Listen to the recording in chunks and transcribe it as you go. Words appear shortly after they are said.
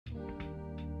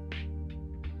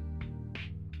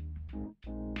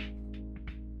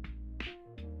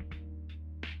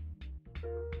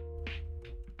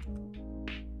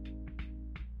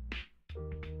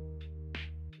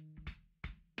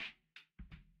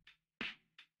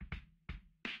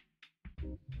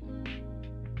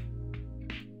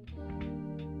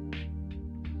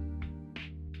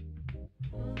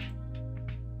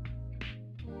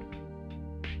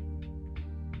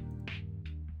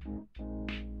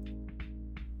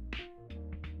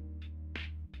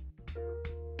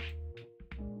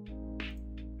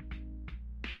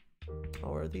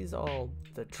Oh, are these all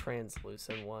the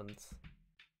translucent ones?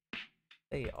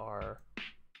 They are.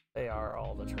 They are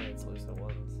all the translucent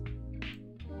ones.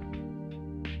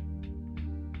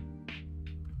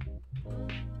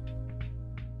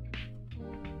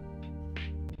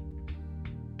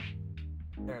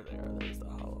 There they are. There's the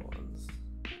hollow ones.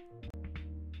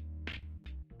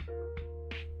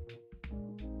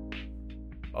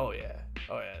 Oh yeah.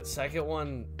 Oh yeah. Second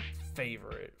one,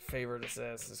 favorite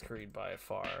Assassin's Creed by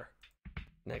far.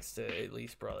 Next to at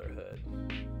least Brotherhood.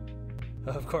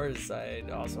 Of course, I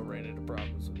also ran into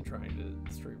problems when trying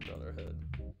to stream Brotherhood.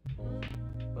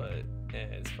 But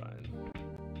it's fine.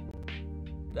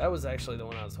 That was actually the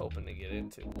one I was hoping to get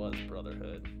into, was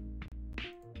Brotherhood.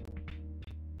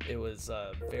 It was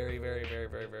very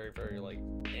like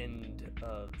end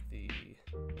of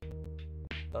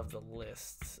the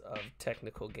lists of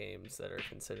technical games that are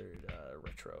considered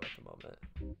retro at the moment.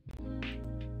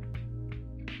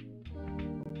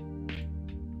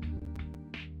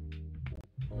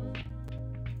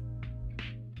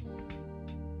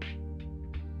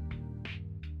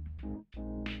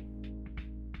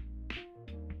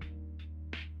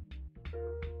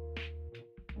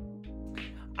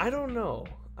 I don't know.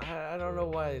 I don't know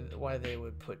why they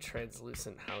would put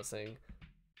translucent housing.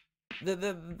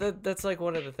 That's like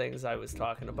one of the things I was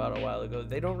talking about a while ago.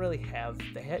 They don't really have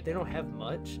they don't have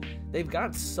much. They've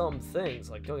got some things,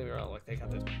 like, don't get me wrong, like they got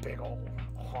this big old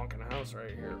honking house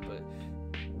right here, but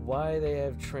why they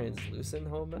have translucent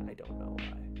home, I don't know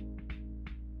why.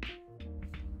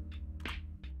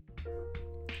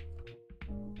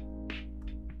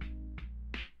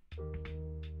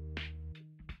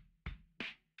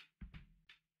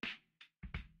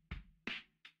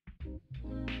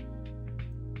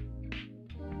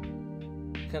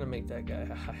 Kind of make that guy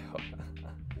a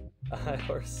high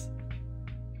horse.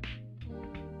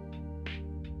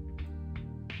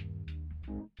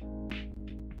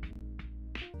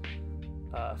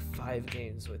 Five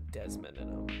games with Desmond in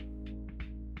them.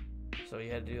 So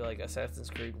you had to do like Assassin's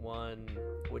Creed 1,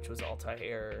 which was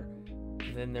Altair.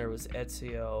 Then there was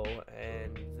Ezio,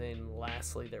 and then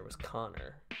lastly there was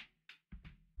Connor.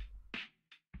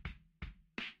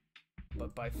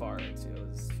 But by far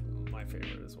Ezio is my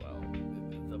favorite as well.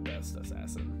 The best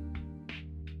assassin.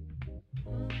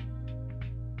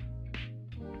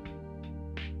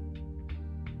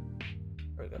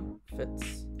 There we go.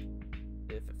 Fits.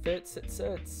 If it fits, it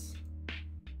sits.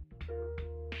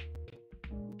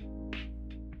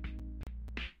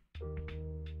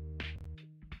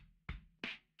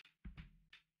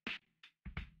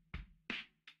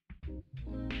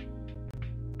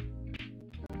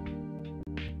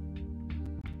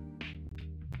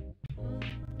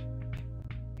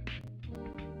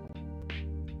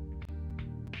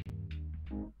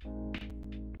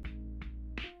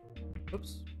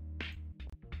 Oops.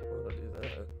 Why did I do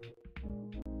that?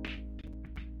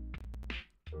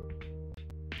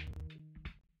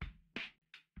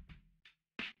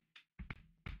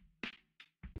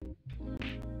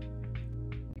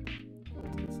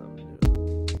 Do something new.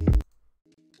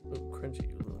 Oh, crunchy,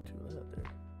 a little too loud there.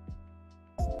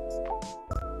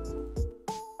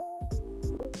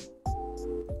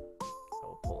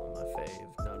 I'll pull in my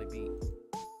fave, Naughty Beat.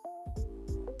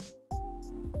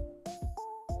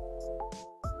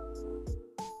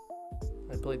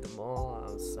 I played them all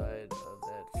outside of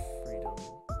that Freedom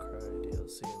Cry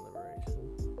DLC and Liberation.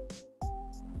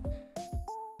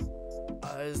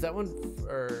 Is that one,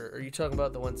 or are you talking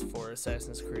about the ones for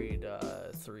Assassin's Creed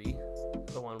 3?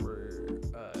 The one where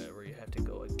you have to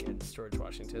go against George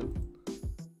Washington?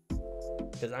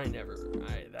 Because I never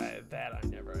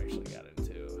actually got into.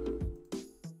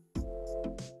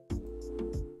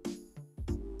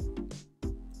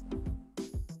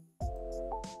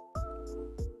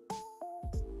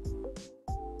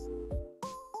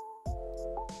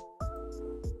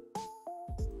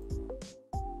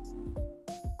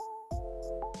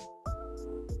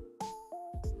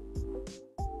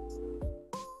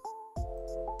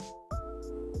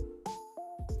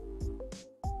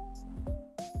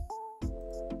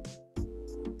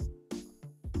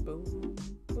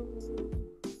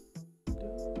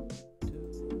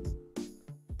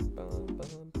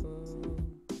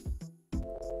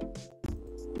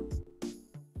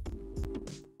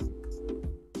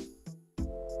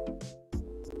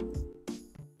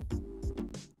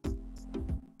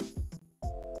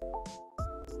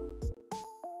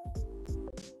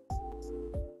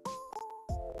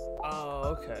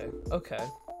 Oh, okay.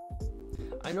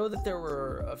 I know that there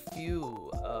were a few,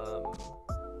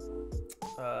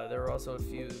 there were also a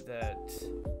few that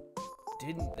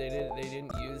they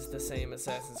didn't use the same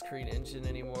Assassin's Creed engine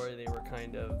anymore. They were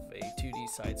kind of a 2D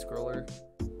side scroller.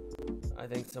 I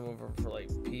think some of them for like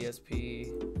PSP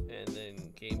and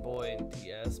then Game Boy and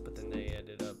DS, but then they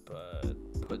ended up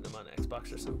putting them on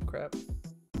Xbox or some crap.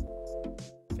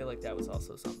 I feel like that was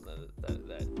also something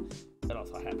that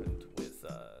also happened with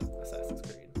Assassin's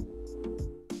Creed.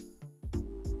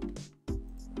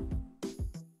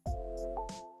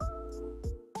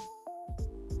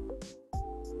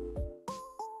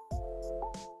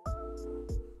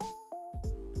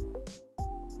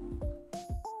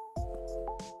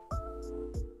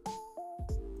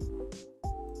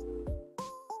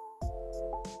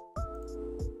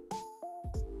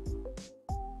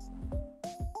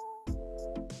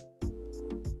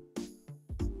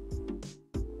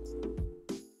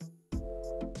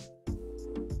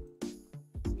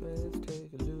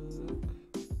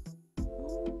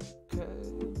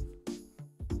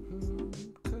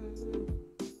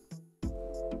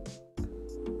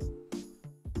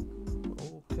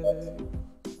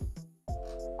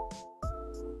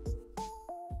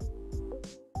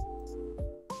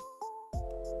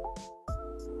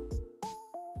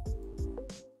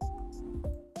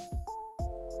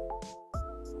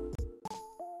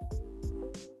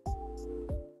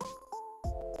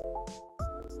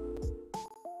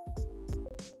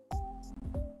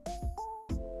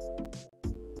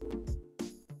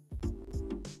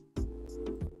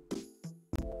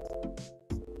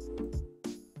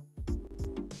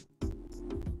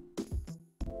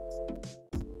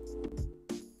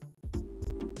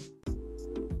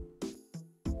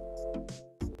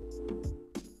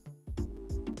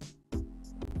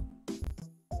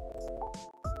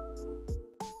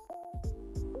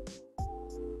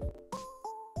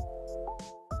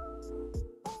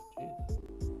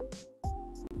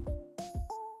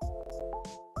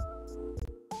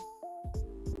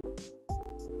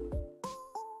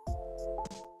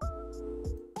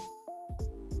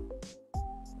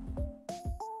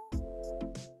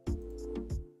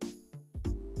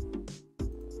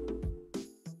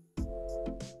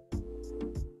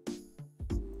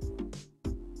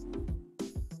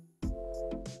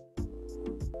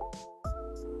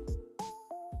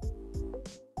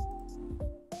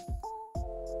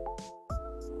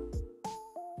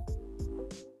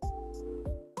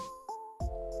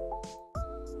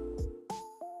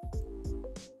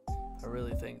 I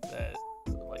really think that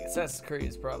like Assassin's Creed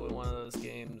is probably one of those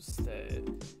games that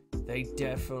they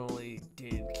definitely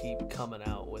did keep coming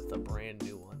out with a brand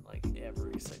new one like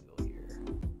every single year.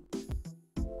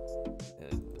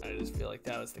 And I just feel like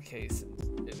that was the case,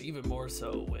 and even more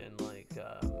so when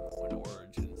when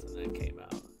Origins and that came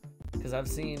out. Because I've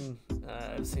seen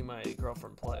my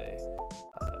girlfriend play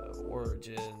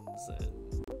Origins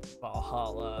and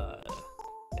Valhalla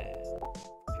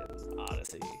and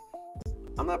Odyssey.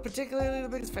 I'm not particularly the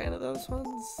biggest fan of those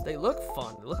ones. They look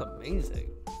fun. They look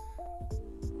amazing.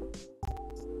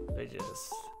 I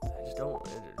just don't.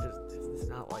 It's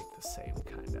not like the same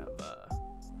kind of.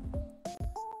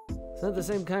 It's not the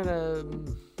same kind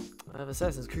of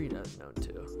Assassin's Creed I've known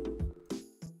to.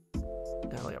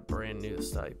 Not like a brand new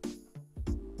type.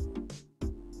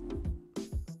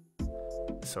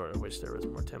 I sort of wish there was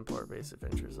more Templar-based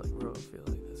adventures like Rogue. I feel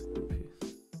like that's a good piece.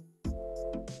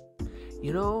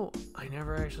 You know, I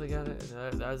never actually got it.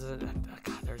 God,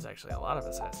 there's actually a lot of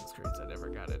Assassin's Creeds I never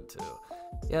got into.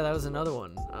 Yeah, that was another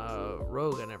one.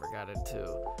 Rogue I never got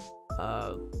into.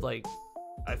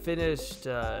 I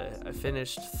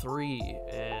finished 3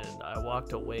 and I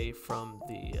walked away from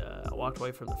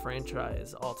the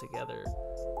franchise altogether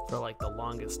for like the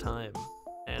longest time.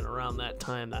 And around that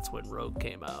time, that's when Rogue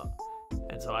came out.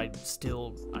 And so I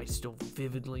still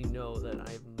vividly know that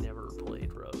I've never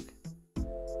played Rogue.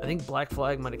 I think Black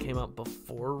Flag might have came out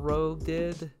before Rogue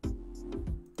did.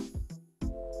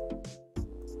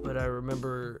 But I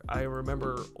remember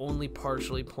only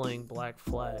partially playing Black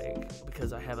Flag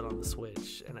because I have it on the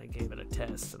Switch and I gave it a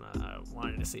test and I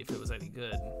wanted to see if it was any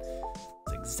good.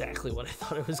 It's exactly what I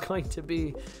thought it was going to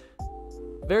be.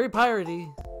 Very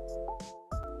piratey.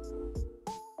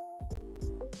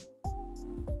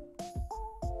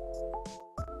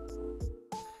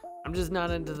 I'm just not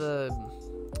into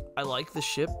I like the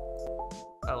ship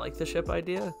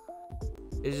idea.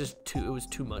 It was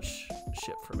too much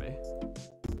ship for me.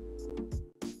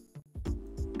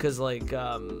 Cause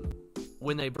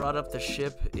when they brought up the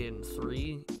ship in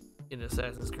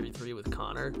Assassin's Creed 3 with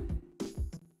Connor,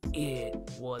 it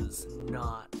was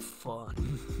not fun.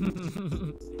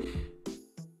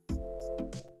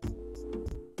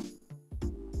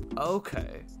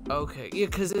 Okay, yeah,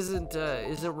 cause isn't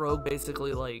Rogue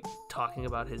basically like talking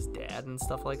about his dad and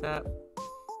stuff like that?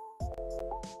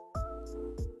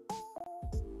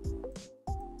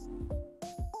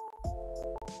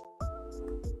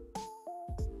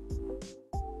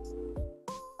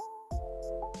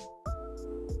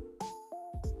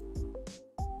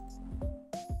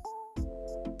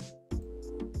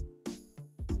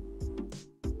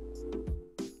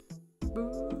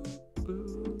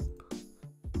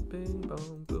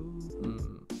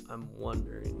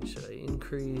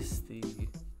 increase the...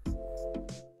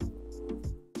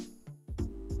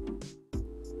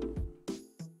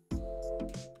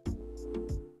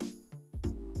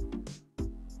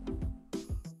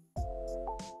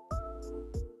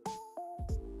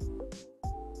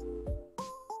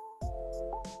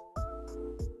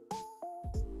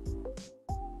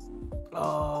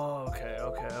 Oh, okay.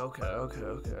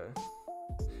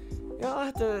 Yeah, I'll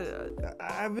have to.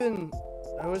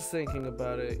 I was thinking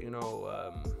about it.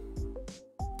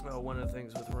 One of the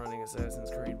things with running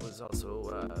Assassin's Creed was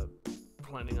also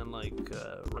planning on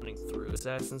running through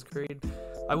Assassin's Creed.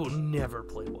 I will never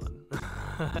play one.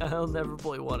 I'll never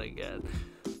play one again.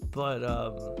 But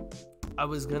I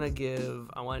wanted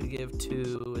to give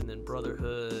 2, and then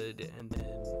Brotherhood, and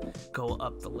then go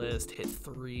up the list, hit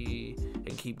 3,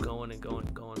 and keep going and going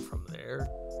from there.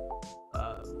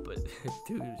 But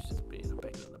dude is just being a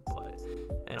pain in the butt,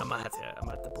 and I'm gonna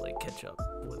have to play catch up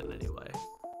with it anyway.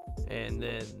 And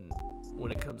then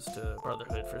when it comes to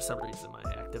Brotherhood, for some reason my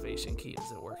activation key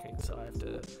isn't working, so I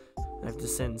have to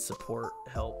send support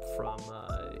help from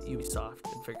Ubisoft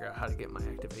and figure out how to get my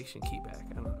activation key back.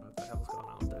 I don't know what the hell's going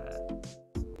on with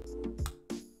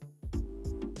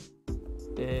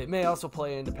that. It may also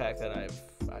play into the fact that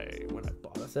when I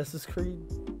bought Assassin's Creed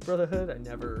Brotherhood, I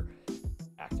never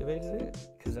activated it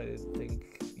because I didn't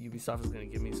think Ubisoft was going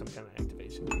to give me some kind of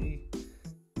activation key.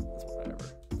 That's whatever.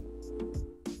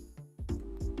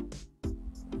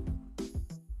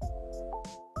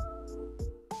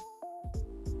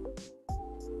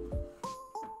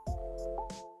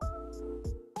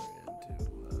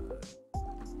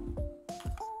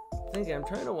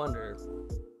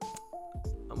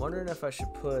 I'm wondering if I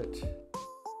should put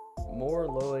more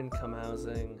low-income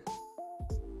housing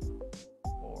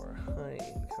or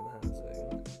high-income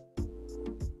housing.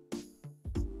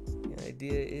 The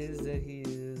idea is that he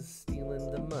is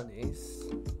stealing the monies.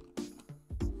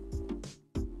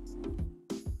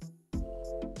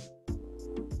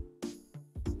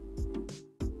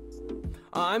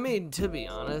 I mean, to be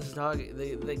honest, dog,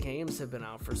 the games have been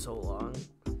out for so long.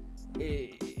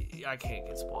 I can't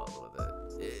get spoiled with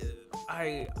it.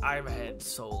 I've had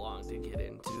so long to get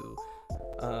into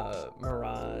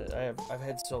Mirage. I've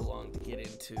had so long to get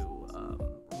into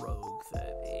Rogue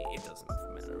that it doesn't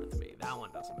matter with me. That one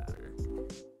doesn't matter.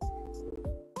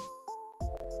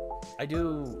 I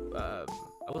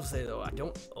will say though, I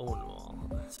don't own them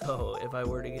all. So if I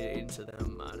were to get into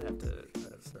them, I'd have to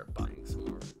start buying some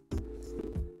more.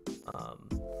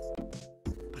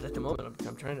 But at the moment,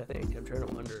 I'm trying to think. I'm trying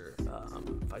to wonder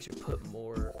if I should put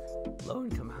more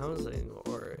low-income housing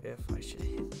or if I should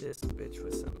hit this bitch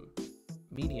with some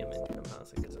medium-income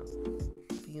housing, because I'm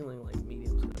feeling like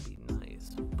medium's gonna be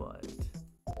nice, but...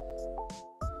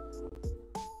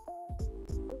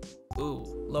 Ooh,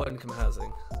 low-income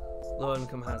housing.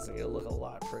 Low-income housing, it'll look a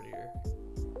lot prettier.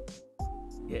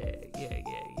 Yeah.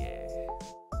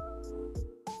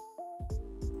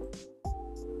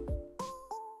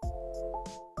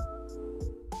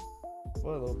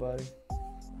 What, little buddy?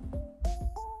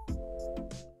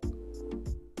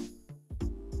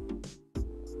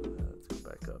 Let's go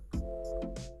back up.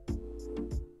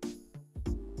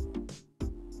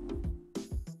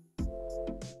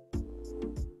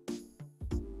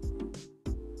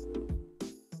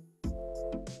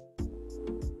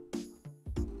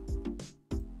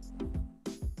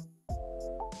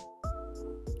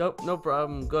 Nope, no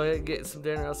problem. Go ahead and get some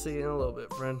dinner. I'll see you in a little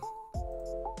bit, friend.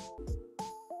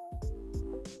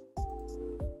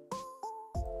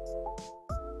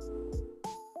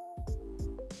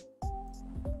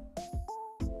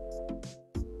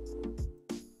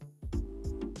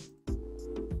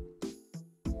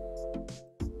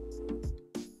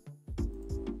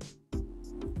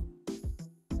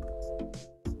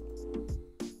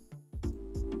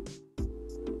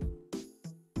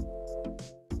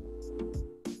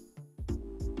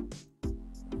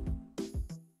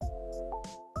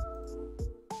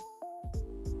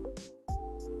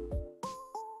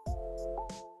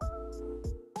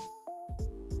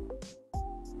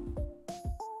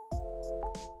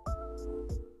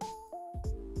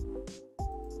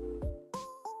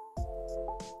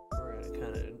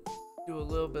 Do a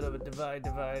little bit of a divide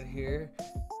here.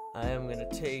 I am going to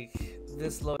take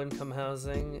this low-income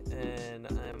housing and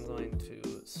I'm going to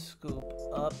scoop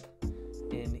up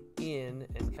and in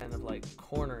and kind of like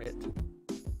corner it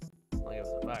like it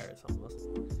was a virus almost,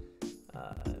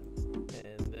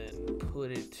 and then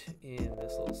put it in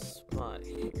this little spot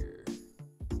here.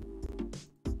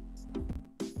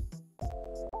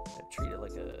 I treat it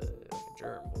like a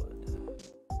germ would.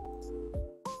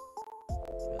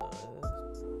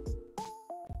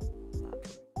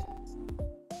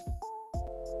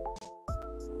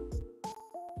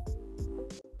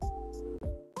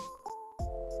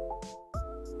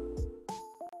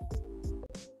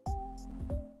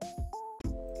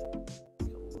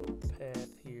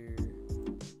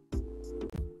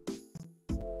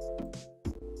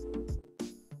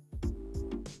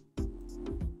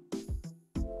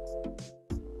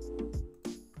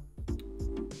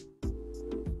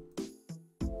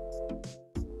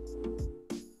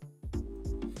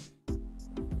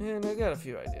 And I got a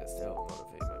few ideas to help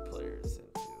motivate my players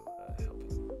into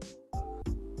helping.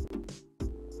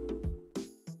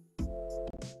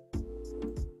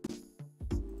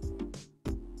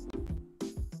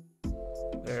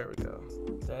 There we go.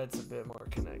 That's a bit more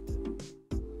connected.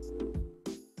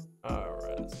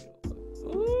 Alright, let's get a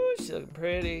look. Ooh, she's looking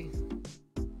pretty.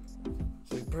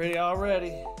 She's looking pretty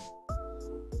already.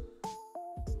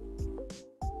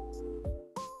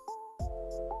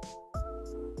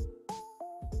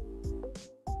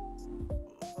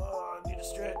 Oh, I need a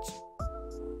stretch.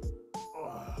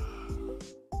 Oh.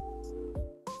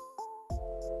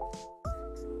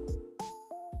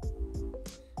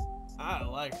 I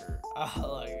like her. I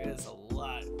like this a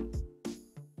lot.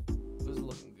 This is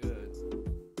looking good.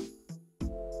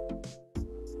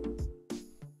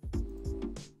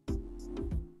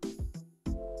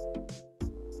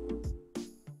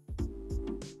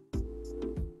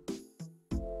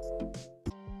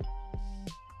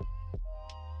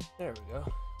 There we go.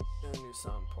 A new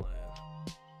song plan.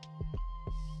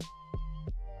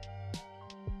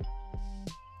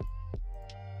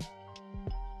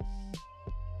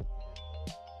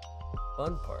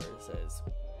 Fun part is that it's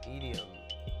medium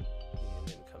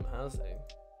income housing.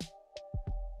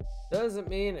 Doesn't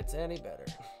mean it's any better.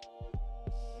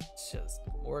 It's just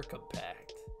more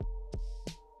compact.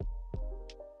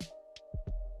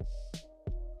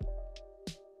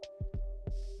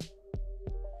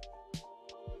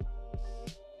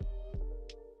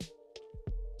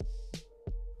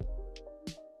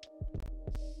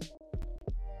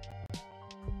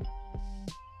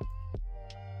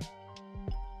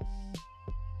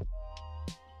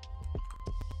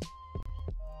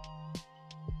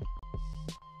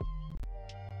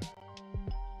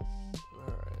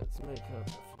 Make up a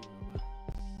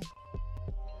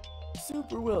few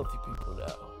super wealthy people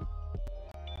now.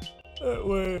 That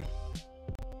way